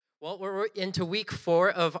Well, we're into week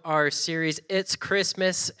 4 of our series, It's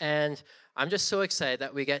Christmas, and I'm just so excited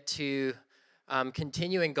that we get to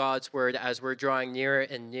continue in God's Word as we're drawing nearer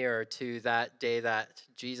and nearer to that day that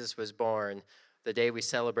Jesus was born, the day we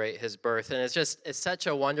celebrate his birth. And it's such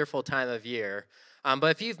a wonderful time of year.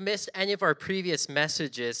 But if you've missed any of our previous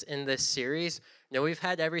messages in this series, we've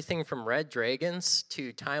had everything from red dragons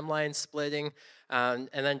to timeline splitting, and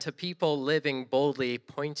then to people living boldly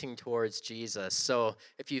pointing towards Jesus. So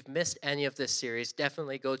if you've missed any of this series,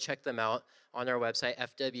 definitely go check them out on our website,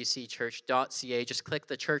 fwcchurch.ca. Just click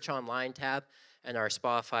the Church Online tab, and our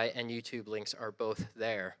Spotify and YouTube links are both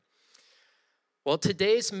there. Well,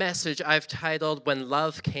 today's message I've titled, When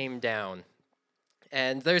Love Came Down.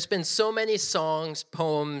 And there's been so many songs,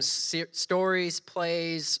 poems, stories,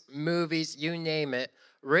 plays, movies, you name it,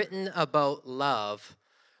 written about love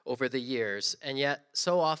over the years. And yet,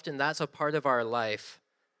 so often that's a part of our life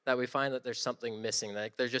that we find that there's something missing.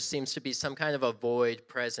 Like there just seems to be some kind of a void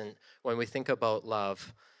present when we think about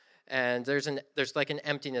love. And there's like an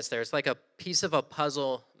emptiness there. It's like a piece of a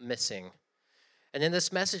puzzle missing. And in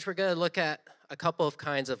this message, we're going to look at a couple of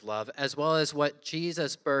kinds of love, as well as what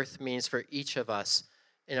Jesus' birth means for each of us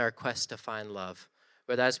in our quest to find love.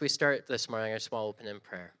 But as we start this morning, I just want to open in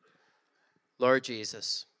prayer. Lord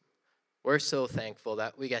Jesus, we're so thankful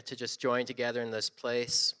that we get to just join together in this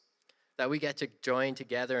place, that we get to join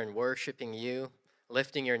together in worshiping you,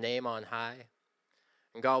 lifting your name on high.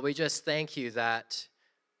 And God, we just thank you that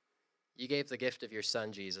you gave the gift of your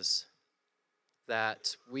son, Jesus,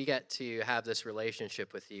 that we get to have this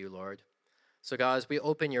relationship with you, Lord. So God, as we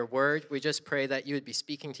open your word, we just pray that you would be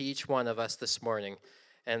speaking to each one of us this morning,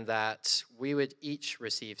 and that we would each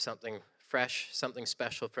receive something fresh, something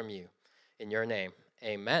special from you. In your name,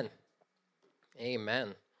 amen.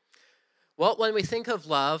 Amen. Well, when we think of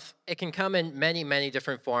love, it can come in many, many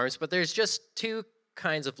different forms, but there's just two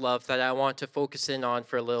kinds of love that I want to focus in on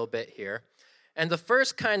for a little bit here. And the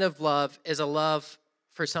first kind of love is a love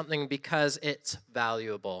for something because it's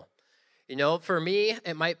valuable. For me,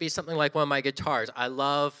 it might be something like one of my guitars. I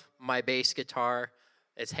love my bass guitar.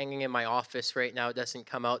 It's hanging in my office right now. It doesn't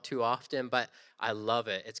come out too often, but I love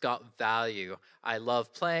it. It's got value. I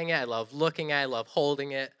love playing it. I love looking at it. I love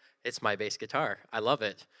holding it. It's my bass guitar. I love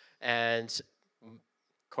it. And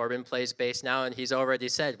Corbin plays bass now, and he's already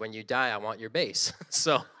said, when you die, I want your bass.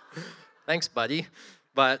 So thanks, buddy.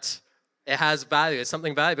 But it has value. It's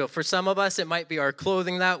something valuable. For some of us, it might be our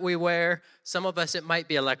clothing that we wear. Some of us, it might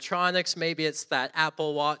be electronics. Maybe it's that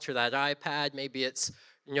Apple Watch or that iPad. Maybe it's,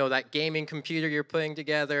 that gaming computer you're putting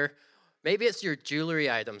together. Maybe it's your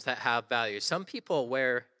jewelry items that have value. Some people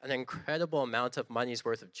wear an incredible amount of money's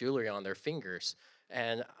worth of jewelry on their fingers,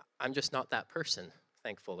 and I'm just not that person,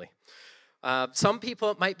 thankfully. Some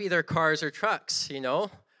people, it might be their cars or trucks,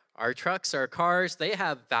 Our trucks, our cars, they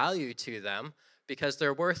have value to them because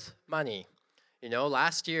they're worth money.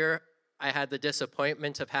 Last year, I had the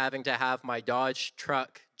disappointment of having to have my Dodge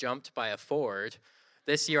truck jumped by a Ford.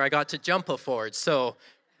 This year, I got to jump a Ford, so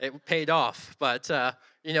it paid off. But,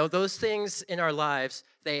 those things in our lives,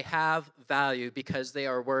 they have value because they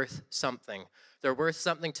are worth something. They're worth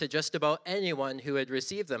something to just about anyone who had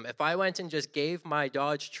received them. If I went and just gave my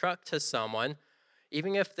Dodge truck to someone,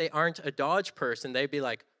 even if they aren't a Dodge person, they'd be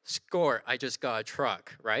like, score, I just got a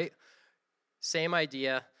truck, right? Same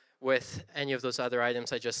idea with any of those other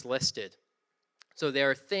items I just listed. So there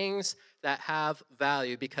are things that have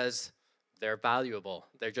value because they're valuable.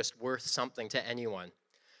 They're just worth something to anyone.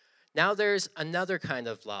 Now there's another kind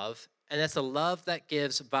of love, and it's a love that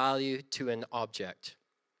gives value to an object.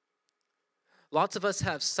 Lots of us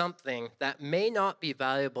have something that may not be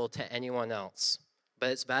valuable to anyone else, but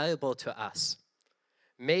it's valuable to us.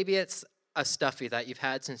 Maybe it's a stuffy that you've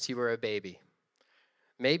had since you were a baby.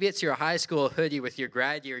 Maybe it's your high school hoodie with your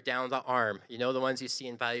grad year down the arm. The ones you see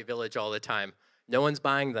in Value Village all the time. No one's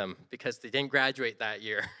buying them because they didn't graduate that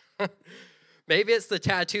year. Maybe it's the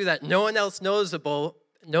tattoo that no one else knows about,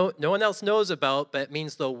 but it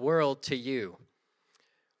means the world to you.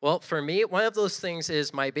 Well, for me, one of those things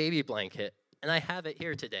is my baby blanket, and I have it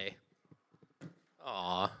here today.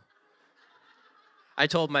 Aw. I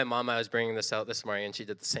told my mom I was bringing this out this morning, and she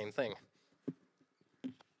did the same thing.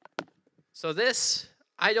 So this,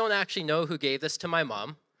 I don't actually know who gave this to my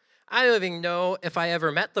mom. I don't even know if I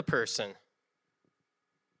ever met the person.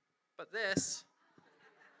 But this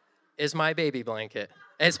is my baby blanket.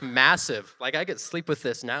 It's massive. Like, I could sleep with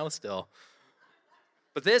this now still.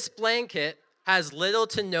 But this blanket has little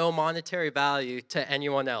to no monetary value to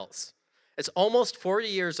anyone else. It's almost 40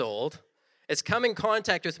 years old. It's come in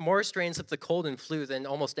contact with more strains of the cold and flu than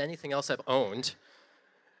almost anything else I've owned.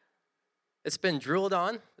 It's been drooled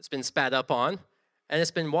on. It's been spat up on. and it's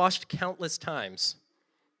been washed countless times.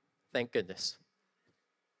 Thank goodness.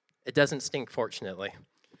 It doesn't stink, fortunately.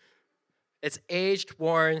 It's aged,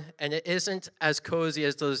 worn, and it isn't as cozy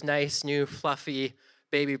as those nice, new, fluffy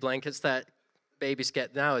baby blankets that babies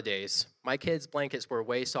get nowadays. My kids' blankets were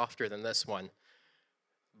way softer than this one.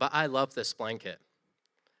 But I love this blanket.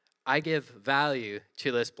 I give value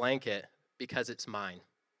to this blanket because it's mine.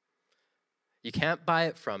 You can't buy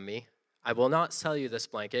it from me. I will not sell you this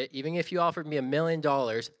blanket. Even if you offered me $1 million,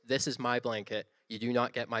 this is my blanket. You do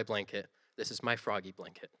not get my blanket. This is my Froggy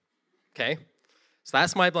blanket. Okay? So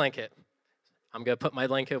that's my blanket. I'm going to put my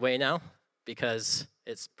blanket away now because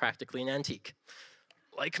it's practically an antique.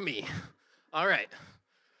 Like me. All right.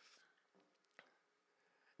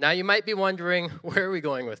 Now you might be wondering, where are we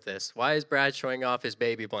going with this? Why is Brad showing off his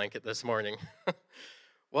baby blanket this morning?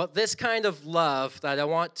 Well, this kind of love that I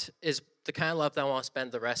want is the kind of love that I want to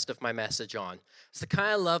spend the rest of my message on. It's the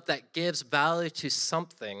kind of love that gives value to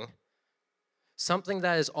something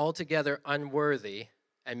that is altogether unworthy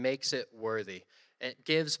and makes it worthy. It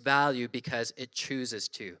gives value because it chooses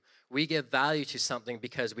to. We give value to something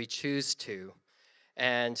because we choose to.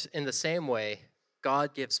 And in the same way,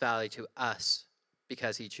 God gives value to us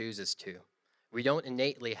because he chooses to. We don't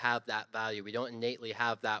innately have that value. We don't innately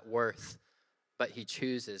have that worth, but he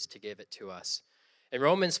chooses to give it to us. In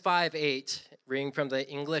Romans 5:8, reading from the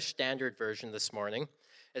English Standard Version this morning,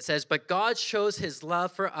 it says, "But God shows his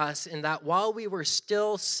love for us in that while we were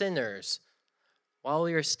still sinners, while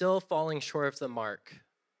we were still falling short of the mark,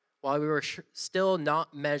 while we were still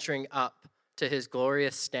not measuring up to his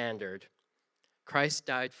glorious standard, Christ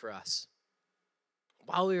died for us,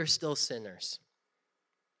 while we were still sinners."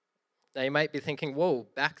 Now you might be thinking, whoa,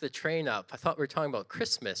 back the train up. I thought we were talking about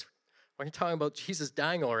Christmas. Why are you talking about Jesus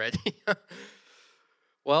dying already?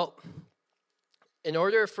 Well, in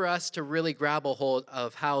order for us to really grab a hold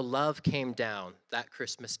of how love came down that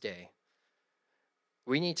Christmas day,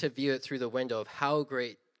 we need to view it through the window of how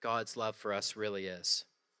great God's love for us really is.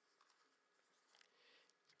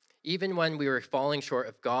 Even when we were falling short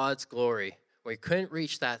of God's glory, when we couldn't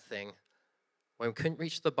reach that thing, when we couldn't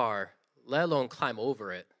reach the bar, let alone climb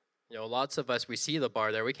over it. You know, lots of us, we see the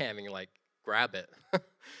bar there, we can't even grab it.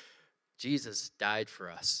 Jesus died for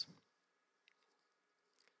us.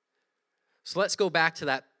 So let's go back to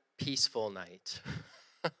that peaceful night,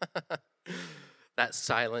 that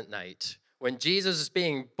silent night. When Jesus was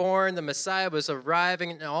being born, the Messiah was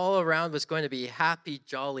arriving, and all around was going to be happy,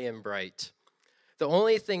 jolly, and bright. The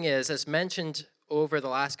only thing is, as mentioned over the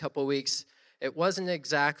last couple of weeks, it wasn't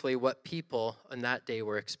exactly what people on that day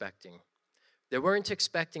were expecting. They weren't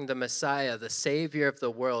expecting the Messiah, the Savior of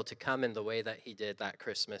the world, to come in the way that he did that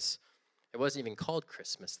Christmas. It wasn't even called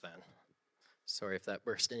Christmas then. Sorry if that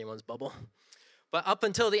burst anyone's bubble. But up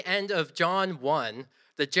until the end of John 1,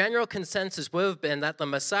 the general consensus would have been that the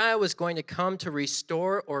Messiah was going to come to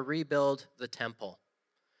restore or rebuild the temple.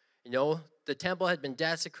 You know, the temple had been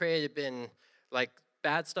desecrated,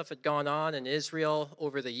 bad stuff had gone on in Israel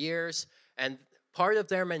over the years, and part of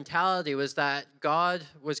their mentality was that God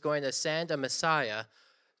was going to send a Messiah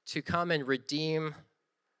to come and redeem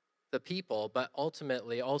the people, but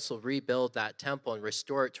ultimately also rebuild that temple and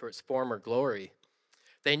restore it to its former glory.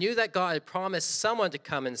 They knew that God had promised someone to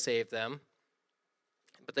come and save them,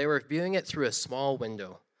 but they were viewing it through a small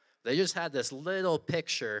window. They just had this little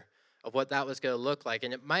picture of what that was going to look like,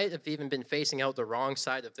 and it might have even been facing out the wrong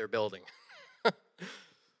side of their building.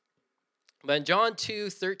 But in John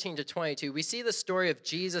 2:13-22, we see the story of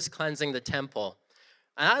Jesus cleansing the temple.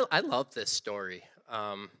 And I love this story.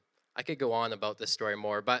 I could go on about this story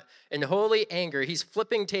more, but in holy anger, he's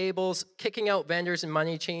flipping tables, kicking out vendors and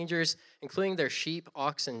money changers, including their sheep,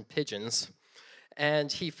 oxen, pigeons.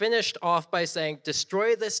 And he finished off by saying,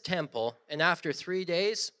 "Destroy this temple, and after 3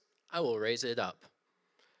 days, I will raise it up."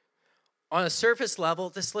 On a surface level,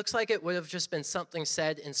 this looks like it would have just been something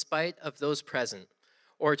said in spite of those present,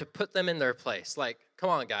 or to put them in their place. Come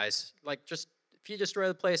on, guys. If you destroy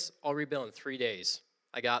the place, I'll rebuild in 3 days.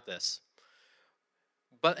 I got this.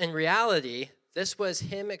 But in reality, this was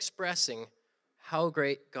him expressing how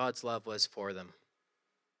great God's love was for them.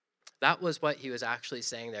 That was what he was actually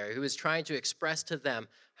saying there. He was trying to express to them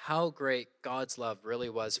how great God's love really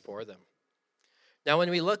was for them. Now,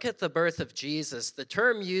 when we look at the birth of Jesus, the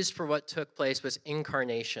term used for what took place was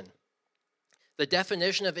incarnation. The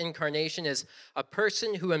definition of incarnation is a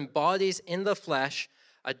person who embodies in the flesh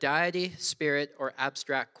a deity, spirit, or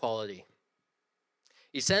abstract quality.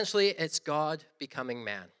 Essentially, it's God becoming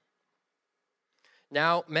man.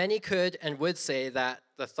 Now, many could and would say that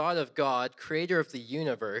the thought of God, creator of the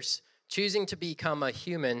universe, choosing to become a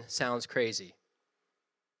human sounds crazy.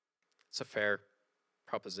 It's a fair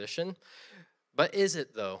proposition. But is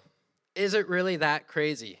it though? Is it really that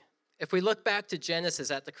crazy? If we look back to Genesis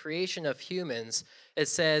at the creation of humans, it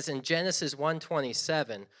says in Genesis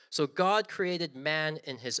 1:27, so God created man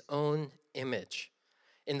in his own image.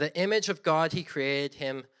 In the image of God he created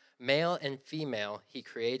him, male and female he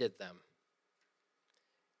created them.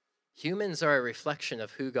 Humans are a reflection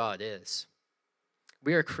of who God is.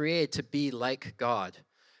 We are created to be like God,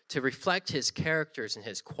 to reflect his characters and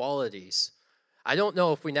his qualities. I don't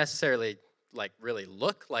know if we necessarily really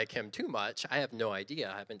look like him too much. I have no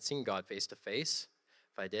idea. I haven't seen God face to face.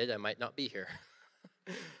 If I did, I might not be here.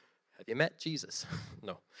 Have you met Jesus?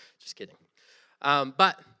 No, just kidding.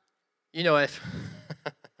 But, if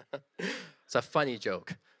it's a funny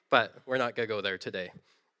joke, but we're not going to go there today.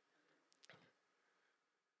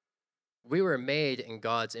 We were made in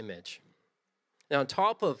God's image. Now, on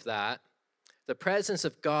top of that, the presence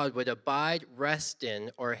of God would abide, rest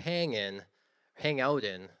in, or hang out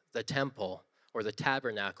in the temple or the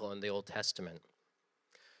tabernacle in the Old Testament.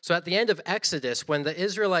 So at the end of Exodus, when the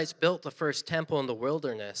Israelites built the first temple in the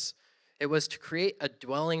wilderness, it was to create a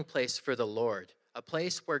dwelling place for the Lord, a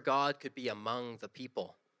place where God could be among the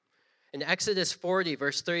people. In Exodus 40,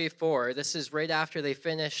 verse 34, this is right after they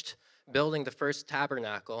finished building the first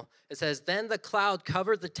tabernacle. It says, then the cloud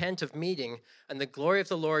covered the tent of meeting, and the glory of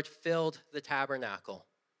the Lord filled the tabernacle.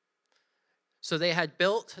 So they had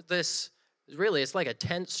built this, really, it's like a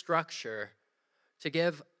tent structure to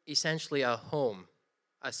give essentially a home,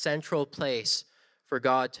 a central place for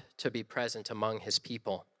God to be present among his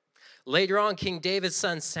people. Later on, King David's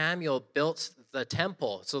son Samuel built the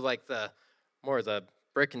temple, so like the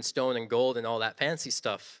brick and stone and gold and all that fancy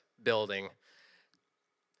stuff building.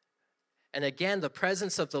 And again, the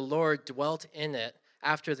presence of the Lord dwelt in it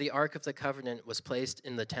after the Ark of the Covenant was placed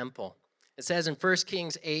in the temple. It says in 1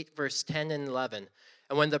 Kings 8, verse 10 and 11,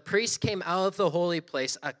 and when the priest came out of the holy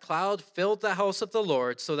place, a cloud filled the house of the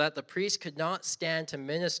Lord so that the priest could not stand to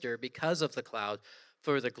minister because of the cloud,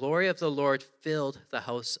 for the glory of the Lord filled the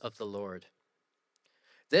house of the Lord.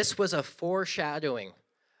 This was a foreshadowing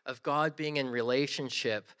of God being in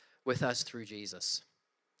relationship with us through Jesus.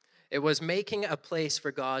 It was making a place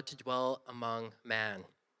for God to dwell among man.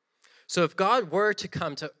 So if God were to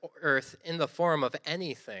come to earth in the form of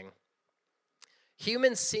anything,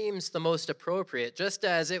 human seems the most appropriate, just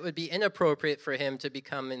as it would be inappropriate for him to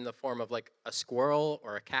become in the form of like a squirrel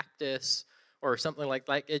or a cactus or something like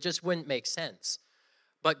that. It just wouldn't make sense.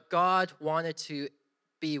 But God wanted to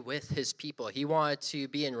be with his people. He wanted to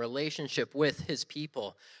be in relationship with his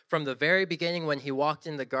people. From the very beginning when he walked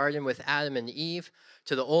in the garden with Adam and Eve,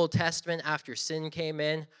 to the Old Testament after sin came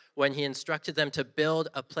in, when he instructed them to build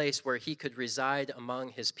a place where he could reside among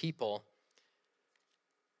his people.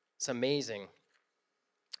 It's amazing.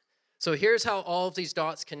 So here's how all of these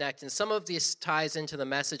dots connect, and some of this ties into the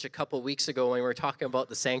message a couple weeks ago when we were talking about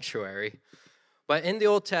the sanctuary. But in the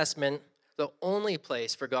Old Testament, the only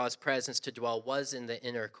place for God's presence to dwell was in the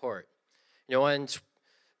inner court. And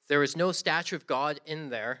there was no statue of God in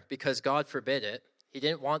there because God forbid it. He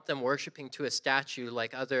didn't want them worshiping to a statue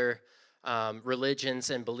like other religions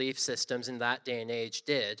and belief systems in that day and age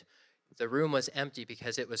did. The room was empty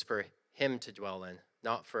because it was for him to dwell in,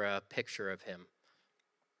 not for a picture of him.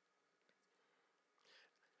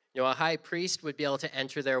 A high priest would be able to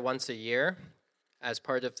enter there once a year as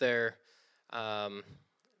part of their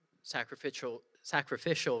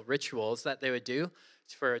sacrificial rituals that they would do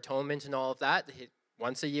for atonement and all of that.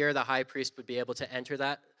 Once a year, the high priest would be able to enter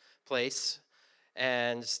that place.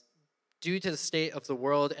 And due to the state of the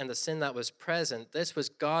world and the sin that was present, this was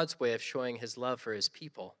God's way of showing his love for his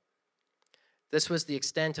people. This was the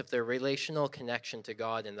extent of their relational connection to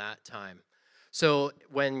God in that time. So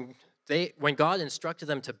when God instructed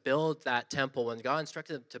them to build that temple, when God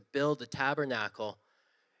instructed them to build the tabernacle,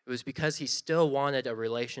 it was because he still wanted a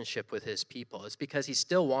relationship with his people. It's because he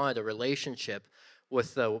still wanted a relationship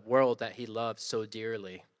with the world that he loved so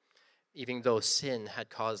dearly, even though sin had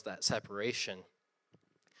caused that separation.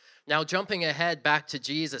 Now, jumping ahead back to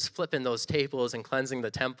Jesus flipping those tables and cleansing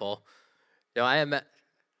the temple,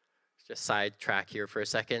 just sidetrack here for a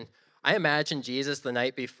second. I imagine Jesus the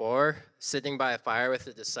night before sitting by a fire with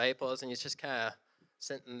the disciples, and he's just kind of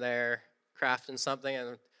sitting there crafting something,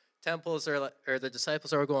 and the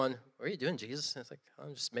disciples are going, "What are you doing, Jesus?" And it's like,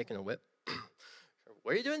 "I'm just making a whip."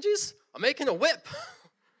 "What are you doing, Jesus?" "I'm making a whip."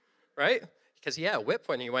 Right? Because he had a whip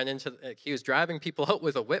when he went he was driving people out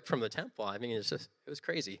with a whip from the temple. I mean, it was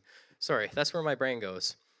crazy. Sorry, that's where my brain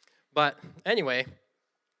goes. But anyway,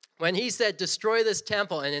 when he said, "Destroy this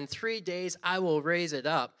temple, and in 3 days I will raise it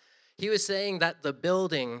up," he was saying that the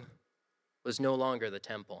building was no longer the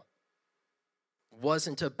temple. It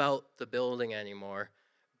wasn't about the building anymore,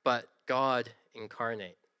 but God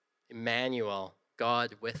incarnate, Emmanuel,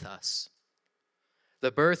 God with us.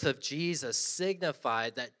 The birth of Jesus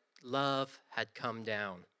signified that love had come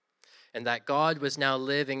down and that God was now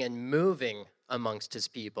living and moving amongst his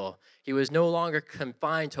people. He was no longer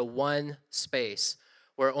confined to one space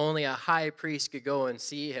where only a high priest could go and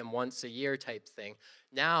see him once a year type thing.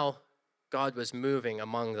 Now, God was moving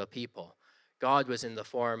among the people. God was in the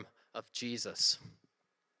form of Jesus,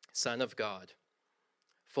 Son of God,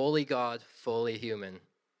 fully human.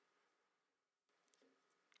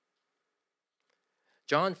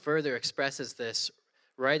 John further expresses this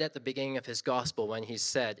right at the beginning of his gospel when he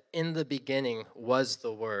said, "In the beginning was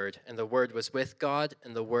the Word, and the Word was with God,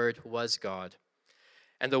 and the Word was God.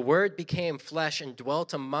 And the Word became flesh and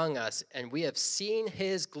dwelt among us, and we have seen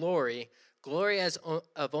his glory, glory as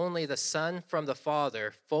of only the Son from the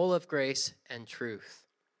Father, full of grace and truth."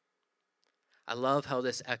 I love how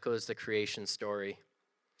this echoes the creation story.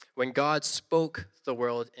 When God spoke the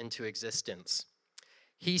world into existence,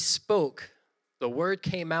 he spoke, the Word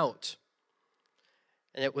came out,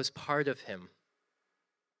 and it was part of him.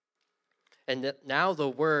 And now the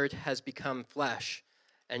Word has become flesh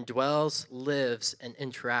and dwells, lives, and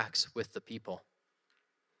interacts with the people.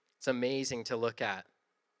 It's amazing to look at.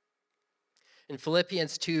 In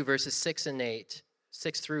Philippians 2, verses 6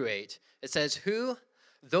 through 8, it says, "Who,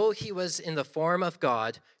 though he was in the form of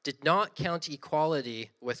God, did not count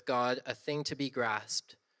equality with God a thing to be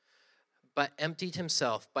grasped, but emptied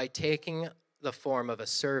himself by taking the form of a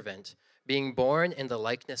servant, being born in the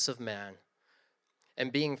likeness of man.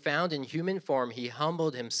 And being found in human form, he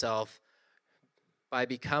humbled himself by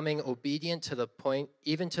becoming obedient to the point,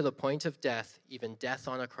 even to the point of death, even death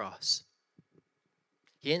on a cross."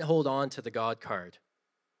 He didn't hold on to the God card.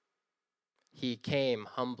 He came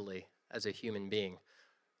humbly as a human being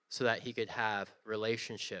so that he could have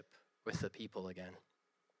relationship with the people again.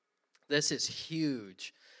 This is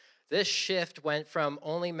huge. This shift went from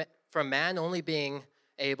man only being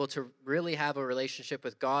able to really have a relationship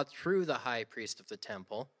with God through the high priest of the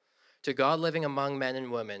temple to God living among men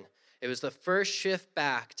and women. It was the first shift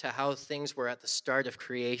back to how things were at the start of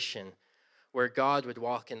creation, where God would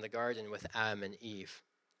walk in the garden with Adam and Eve.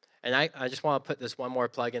 And I just want to put this one more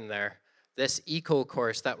plug in there. This eco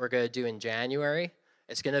course that we're going to do in January,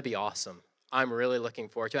 it's going to be awesome. I'm really looking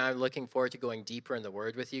forward to it. I'm looking forward to going deeper in the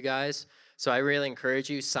Word with you guys. So I really encourage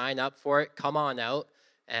you, sign up for it. Come on out,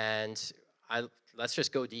 and let's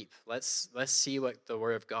just go deep. Let's see what the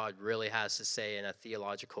Word of God really has to say in a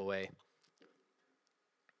theological way.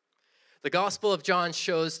 The Gospel of John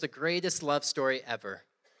shows the greatest love story ever.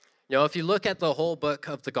 You know, if you look at the whole book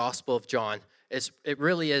of the Gospel of John, it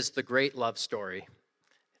really is the great love story.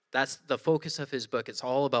 That's the focus of his book. It's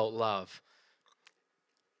all about love.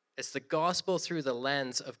 It's the gospel through the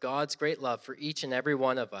lens of God's great love for each and every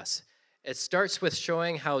one of us. It starts with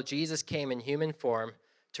showing how Jesus came in human form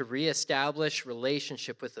to reestablish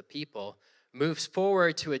relationship with the people, moves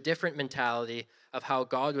forward to a different mentality of how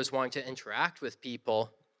God was wanting to interact with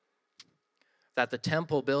people, that the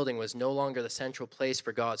temple building was no longer the central place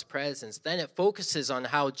for God's presence. Then it focuses on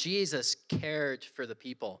how Jesus cared for the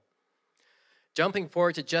people. Jumping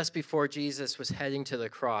forward to just before Jesus was heading to the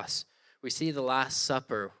cross, we see the Last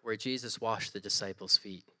Supper where Jesus washed the disciples'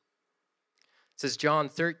 feet. It says John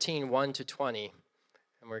 13, 1-20,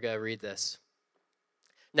 and we're going to read this.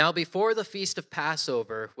 "Now before the feast of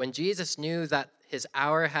Passover, when Jesus knew that his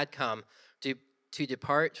hour had come to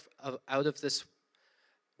depart out of this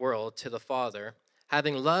world to the Father,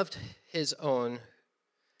 having loved his own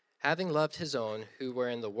who were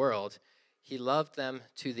in the world, he loved them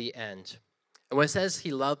to the end." And when it says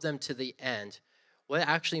he loved them to the end, what it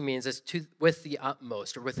actually means is with the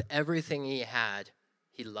utmost, or with everything he had,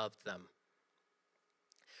 he loved them.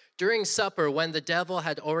 During supper, when the devil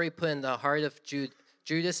had already put in the heart of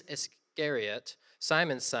Judas Iscariot,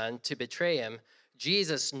 Simon's son, to betray him,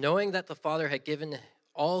 Jesus, knowing that the Father had given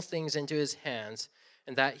all things into his hands,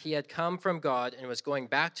 and that he had come from God and was going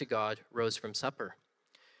back to God, rose from supper.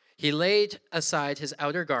 He laid aside his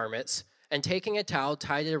outer garments, and taking a towel,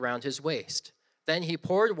 tied it around his waist. Then he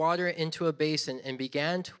poured water into a basin and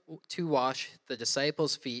began to wash the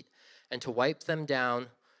disciples' feet and to wipe them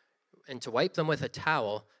with a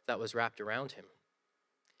towel that was wrapped around him.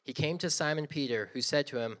 He came to Simon Peter, who said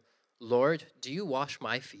to him, "Lord, do you wash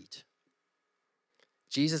my feet?"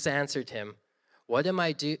 Jesus answered him, What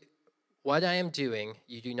I am doing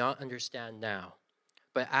you do not understand now,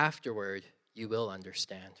 but afterward you will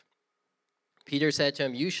understand." Peter said to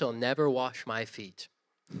him, "You shall never wash my feet."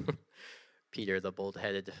 Peter, the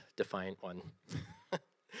bold-headed, defiant one.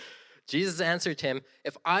 Jesus answered him,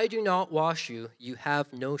 "If I do not wash you, you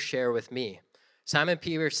have no share with me." Simon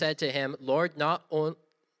Peter said to him, Lord,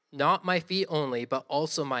 not my feet only, but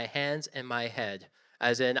also my hands and my head.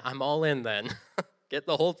 As in, I'm all in then. Get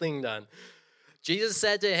the whole thing done. Jesus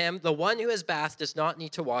said to him, the one who is bathed does not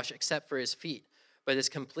need to wash except for his feet, but is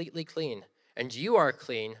completely clean. And you are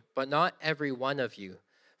clean, but not every one of you.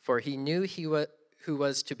 For he knew who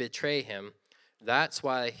was to betray him. That's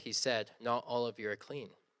why he said, not all of you are clean.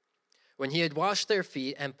 When he had washed their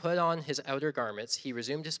feet and put on his outer garments, he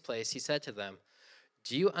resumed his place. He said to them,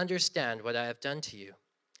 do you understand what I have done to you?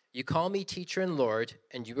 You call me teacher and Lord,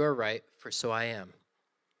 and you are right, for so I am.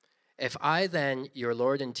 If I then, your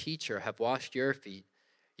Lord and teacher, have washed your feet,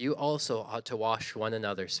 you also ought to wash one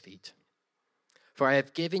another's feet. For I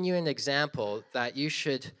have given you an example that you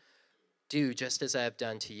should do just as I have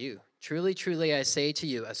done to you. Truly, truly, I say to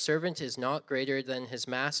you, a servant is not greater than his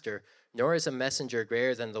master, nor is a messenger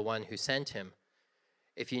greater than the one who sent him.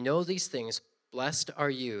 If you know these things, blessed are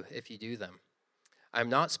you if you do them. I am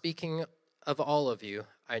not speaking of all of you.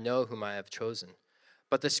 I know whom I have chosen.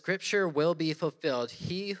 But the scripture will be fulfilled.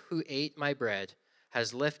 He who ate my bread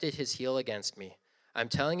has lifted his heel against me. I'm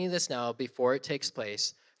telling you this now before it takes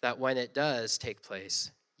place, that when it does take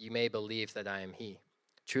place, you may believe that I am he.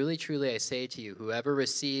 Truly, truly, I say to you, whoever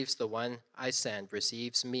receives the one I send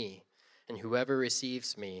receives me, and whoever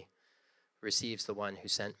receives me receives the one who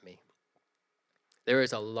sent me. There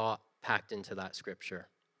is a lot packed into that scripture.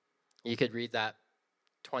 You could read that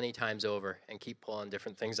 20 times over and keep pulling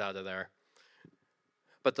different things out of there.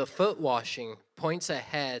 But the foot washing points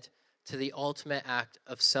ahead to the ultimate act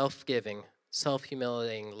of self-giving,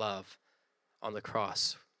 self-humiliating love on the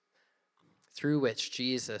cross, through which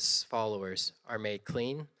Jesus' followers are made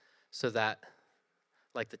clean so that,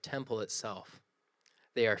 like the temple itself,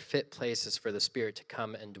 they are fit places for the Spirit to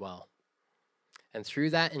come and dwell. And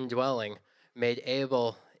through that indwelling, made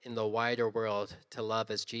able in the wider world to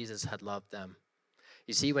love as Jesus had loved them.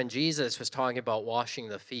 You see, when Jesus was talking about washing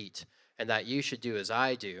the feet, and that you should do as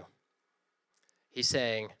I do, he's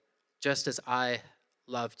saying, just as I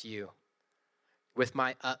loved you with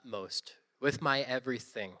my utmost, with my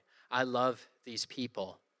everything, I love these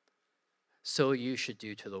people, so you should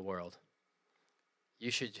do to the world.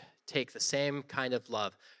 You should take the same kind of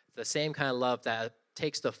love that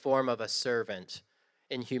takes the form of a servant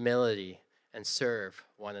in humility and serve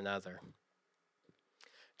one another.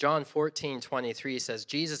 John 14:23 says,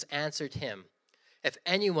 Jesus answered him, if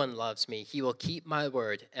anyone loves me, he will keep my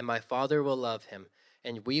word, and my Father will love him,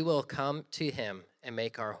 and we will come to him and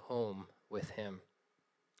make our home with him.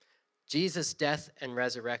 Jesus' death and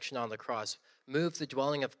resurrection on the cross moved the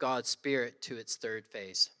dwelling of God's Spirit to its third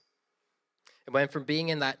phase. It went from being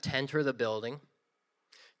in that tent or the building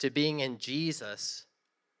to being in Jesus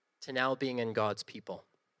to now being in God's people.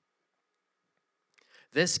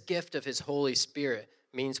 This gift of his Holy Spirit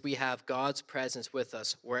means we have God's presence with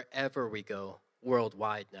us wherever we go,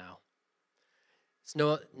 worldwide now. It's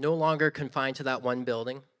no longer confined to that one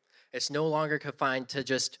building. It's no longer confined to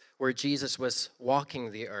just where Jesus was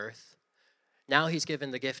walking the earth. Now he's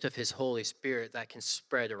given the gift of his Holy Spirit that can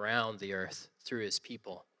spread around the earth through his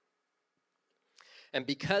people. And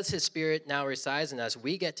because his Spirit now resides in us,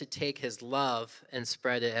 we get to take his love and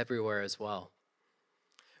spread it everywhere as well.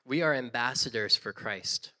 We are ambassadors for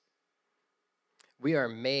Christ. We are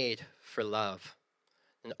made for love.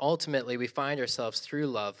 And ultimately, we find ourselves through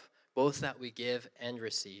love, both that we give and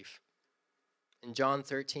receive. In John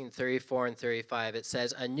 13:34 and 35, it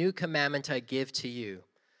says, a new commandment I give to you,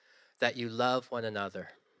 that you love one another.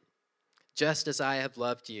 Just as I have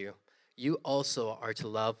loved you, you also are to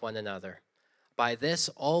love one another. By this,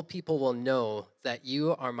 all people will know that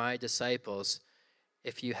you are my disciples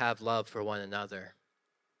if you have love for one another.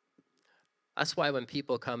 That's why when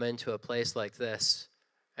people come into a place like this,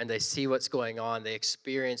 and they see what's going on, they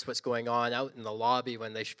experience what's going on out in the lobby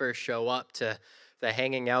when they first show up to the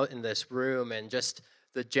hanging out in this room and just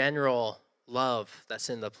the general love that's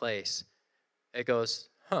in the place. It goes,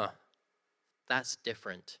 that's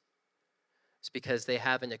different. It's because they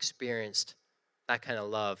haven't experienced that kind of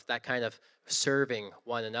love, that kind of serving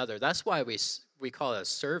one another. That's why we call it a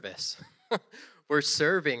service. We're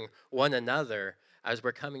serving one another as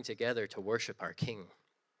we're coming together to worship our King.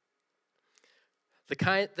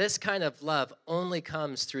 This kind of love only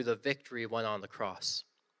comes through the victory won on the cross.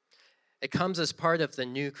 It comes as part of the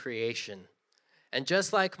new creation. And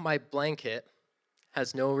just like my blanket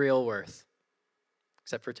has no real worth,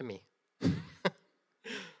 except for to me.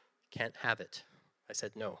 Can't have it. I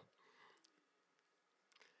said no.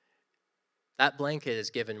 That blanket is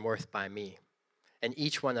given worth by me. And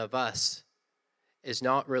each one of us is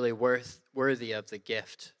not really worthy of the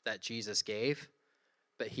gift that Jesus gave,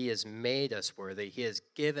 but he has made us worthy. He has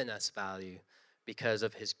given us value because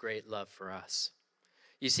of his great love for us.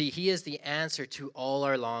 You see, he is the answer to all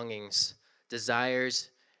our longings,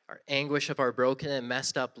 desires, our anguish of our broken and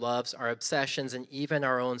messed up loves, our obsessions, and even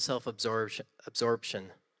our own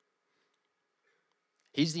self-absorption.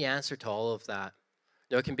 He's the answer to all of that.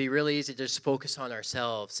 You know, it can be really easy to just focus on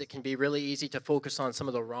ourselves. It can be really easy to focus on some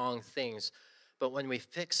of the wrong things. But when we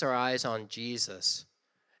fix our eyes on Jesus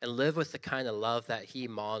and live with the kind of love that he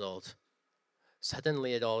modeled,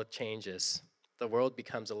 suddenly it all changes. The world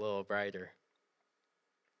becomes a little brighter.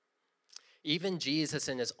 Even Jesus,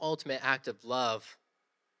 in his ultimate act of love,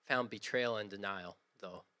 found betrayal and denial,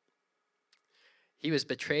 though. He was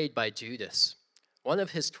betrayed by Judas, one of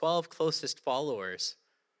his 12 closest followers.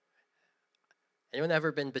 Anyone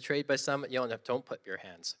ever been betrayed by someone? You don't put your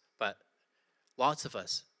hands, but lots of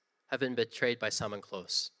us have been betrayed by someone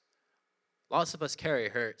close. Lots of us carry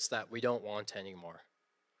hurts that we don't want anymore.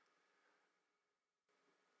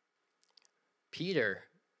 Peter,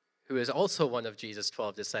 who is also one of Jesus'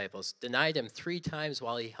 12 disciples, denied him 3 times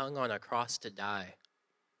while he hung on a cross to die.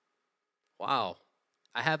 Wow,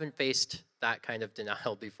 I haven't faced that kind of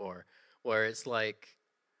denial before, where it's like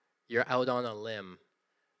you're out on a limb,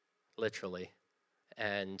 literally,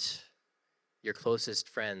 and your closest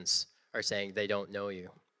friends are saying they don't know you.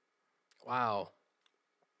 Wow.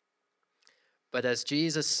 But as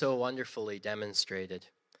Jesus so wonderfully demonstrated,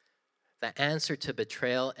 the answer to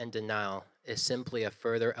betrayal and denial is simply a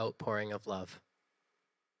further outpouring of love.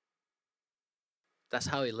 That's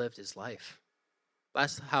how he lived his life.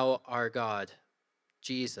 That's how our God,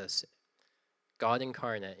 Jesus, God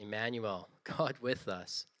incarnate, Emmanuel, God with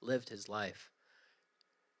us, lived his life.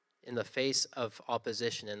 In the face of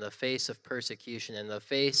opposition, in the face of persecution, in the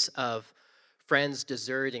face of friends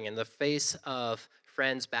deserting, in the face of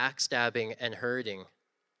friends backstabbing and hurting,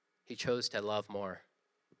 he chose to love more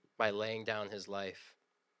by laying down his life.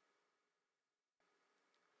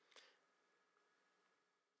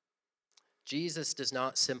 Jesus does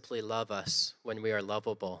not simply love us when we are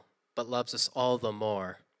lovable, but loves us all the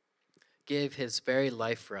more. Gave his very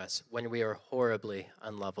life for us when we are horribly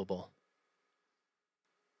unlovable.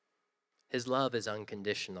 His love is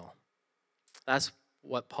unconditional. That's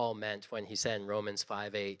what Paul meant when he said in Romans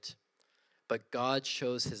 5:8, but God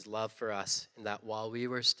shows his love for us in that while we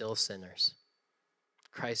were still sinners,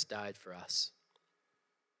 Christ died for us.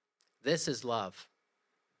 This is love,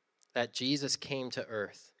 that Jesus came to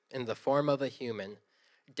earth in the form of a human,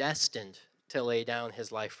 destined to lay down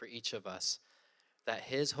his life for each of us, that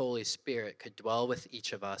his Holy Spirit could dwell with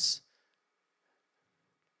each of us,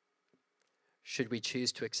 should we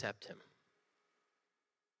choose to accept him.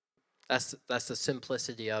 That's the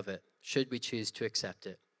simplicity of it, should we choose to accept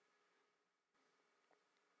it.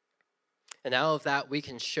 And out of that, we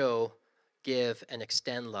can show, give, and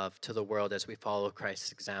extend love to the world as we follow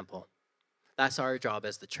Christ's example. That's our job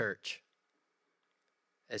as the church,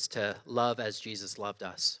 is to love as Jesus loved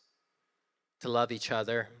us, to love each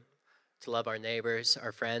other, to love our neighbors,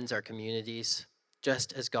 our friends, our communities,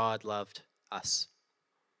 just as God loved us.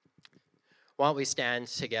 Why don't we stand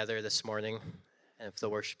together this morning, and if the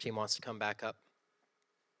worship team wants to come back up.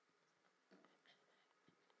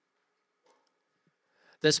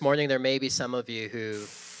 This morning, there may be some of you who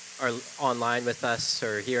are online with us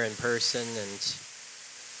or here in person, and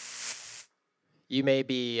you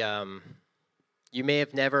may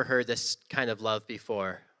have never heard this kind of love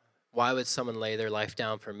before. Why would someone lay their life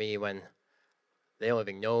down for me when they don't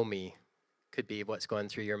even know me? Could be what's going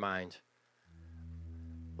through your mind.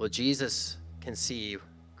 Well, Jesus can see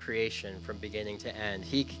creation from beginning to end.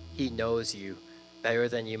 He knows you better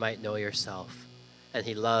than you might know yourself, and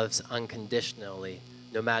he loves unconditionally,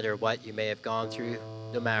 no matter what you may have gone through,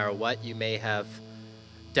 no matter what you may have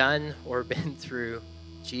done or been through.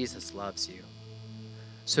 Jesus loves you.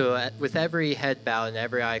 So with every head bowed and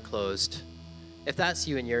every eye closed, if that's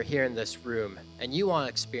you and you're here in this room and you want to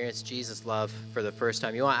experience Jesus' love for the first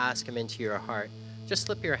time, you want to ask him into your heart, just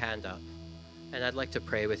slip your hand up and I'd like to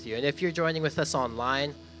pray with you. And if you're joining with us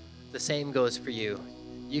online, the same goes for you.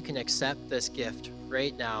 You can accept this gift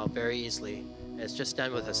right now very easily. And it's just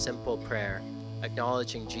done with a simple prayer,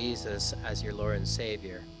 acknowledging Jesus as your Lord and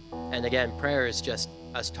Savior. And again, prayer is just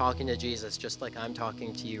us talking to Jesus, just like I'm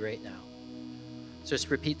talking to you right now. So just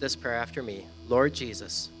repeat this prayer after me. Lord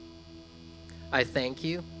Jesus, I thank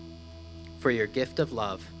you for your gift of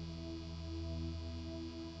love.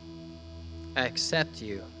 I accept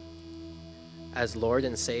you as Lord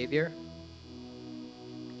and Savior,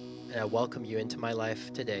 and I welcome you into my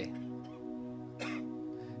life today.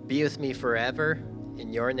 Be with me forever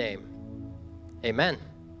in your name. Amen.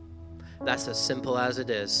 That's as simple as it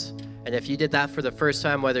is. And if you did that for the first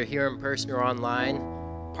time, whether here in person or online,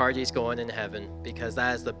 parties going in heaven, because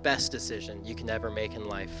that is the best decision you can ever make in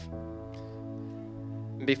life.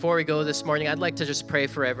 And before we go this morning, I'd like to just pray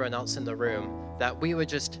for everyone else in the room that we would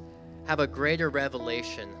just have a greater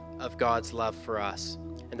revelation of God's love for us,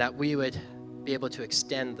 and that we would be able to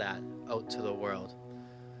extend that out to the world.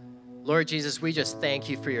 Lord Jesus, we just thank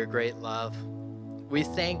you for your great love. We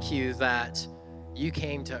thank you that you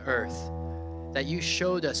came to earth, that you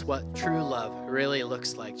showed us what true love really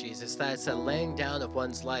looks like, Jesus, that it's a laying down of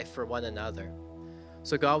one's life for one another.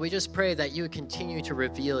 So God, we just pray that you would continue to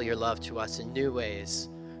reveal your love to us in new ways,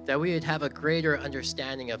 that we would have a greater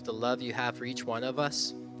understanding of the love you have for each one of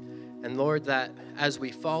us. And Lord, that as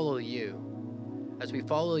we follow you, as we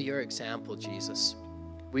follow your example, Jesus,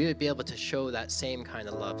 we would be able to show that same kind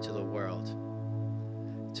of love to the world,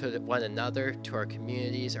 to one another, to our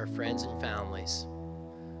communities, our friends and families.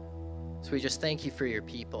 So we just thank you for your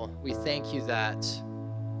people. We thank you that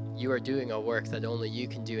you are doing a work that only you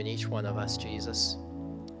can do in each one of us, Jesus.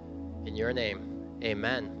 In your name,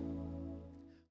 amen.